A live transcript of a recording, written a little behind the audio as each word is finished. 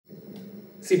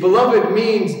See, beloved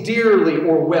means dearly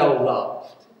or well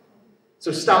loved.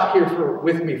 So stop here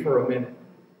with me for a minute.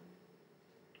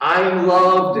 I am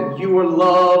loved and you are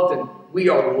loved and we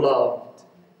are loved.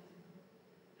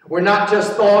 We're not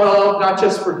just thought of, not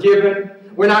just forgiven.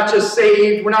 We're not just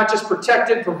saved. We're not just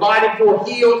protected, provided for,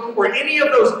 healed, or any of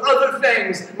those other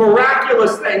things,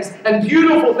 miraculous things and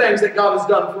beautiful things that God has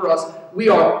done for us. We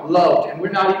are loved. And we're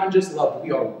not even just loved.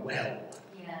 We are well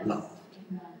loved.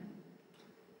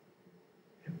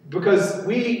 Because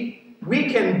we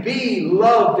can be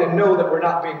loved and know that we're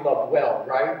not being loved well,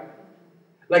 right?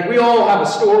 Like we all have a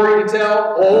story to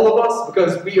tell, all of us,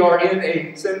 because we are in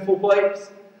a sinful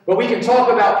place. But we can talk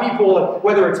about people,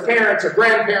 whether it's parents or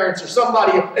grandparents or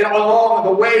somebody along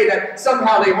the way that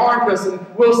somehow they harmed us, and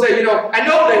we'll say, you know, I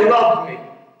know they loved me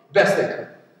best they could.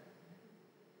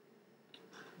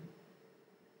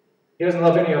 He doesn't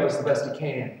love any of us the best he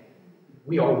can.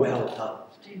 We are well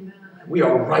loved. We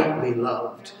are rightly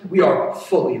loved. We are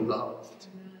fully loved.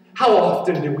 How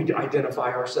often do we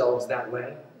identify ourselves that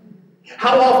way?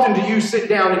 How often do you sit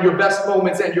down in your best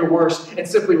moments and your worst and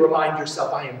simply remind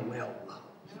yourself, I am well loved?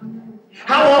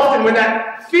 How often when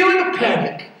that feeling of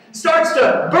panic starts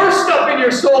to burst up in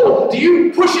your soul, do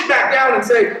you push it back down and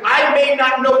say, I may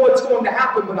not know what's going to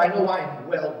happen, but I know I am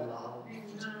well loved?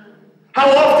 How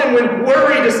often when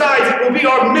worry decides it will be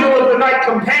our middle of the night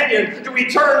companion, do we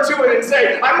turn to it and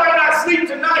say, I might not sleep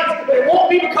tonight, but it won't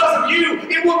be because of you.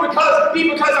 It will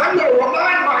be because I'm going to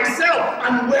remind myself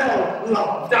I'm well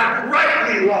loved. I'm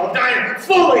rightly loved. I am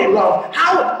fully loved.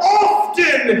 How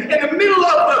often in the middle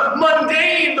of the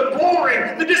mundane, the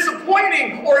boring, the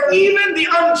disappointing, or even the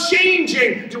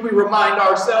unchanging do we remind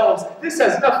ourselves, this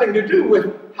has nothing to do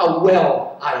with how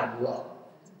well I am loved.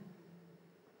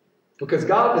 Because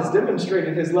God has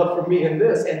demonstrated his love for me in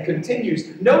this and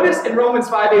continues. Notice in Romans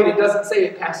 5:8, it doesn't say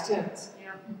it past tense.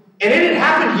 Yeah. And it had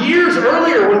happened years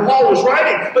earlier when Paul was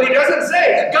writing, but he doesn't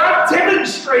say God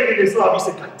demonstrated his love.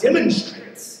 He said God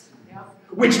demonstrates. Yeah.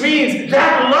 Which means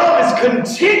that love is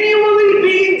continually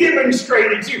being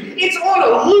demonstrated to you. It's on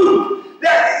a loop.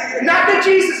 Not that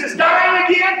Jesus is dying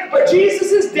again, but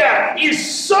Jesus' death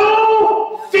is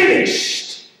so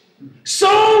finished,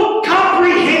 so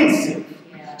comprehensive,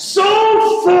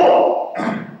 so full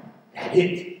that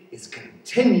it is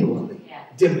continually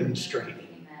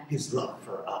demonstrating his love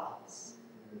for us.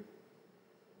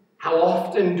 How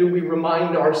often do we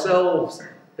remind ourselves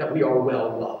that we are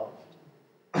well loved?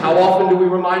 How often do we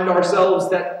remind ourselves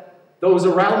that those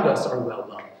around us are well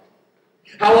loved?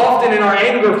 How often in our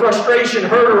anger, frustration,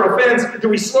 hurt, or offense do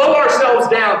we slow ourselves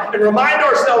down and remind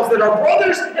ourselves that our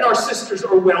brothers and our sisters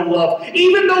are well loved?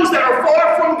 Even those that are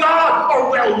far from God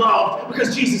are well loved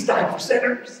because Jesus died for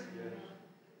sinners.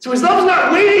 So his love is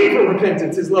not waiting for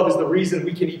repentance. His love is the reason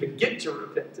we can even get to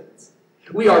repentance.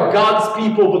 We are God's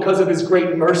people because of his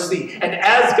great mercy. And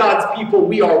as God's people,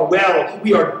 we are well.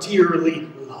 We are dearly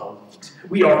loved.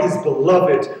 We are his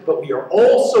beloved, but we are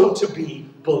also to be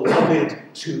beloved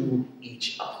to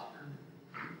each other.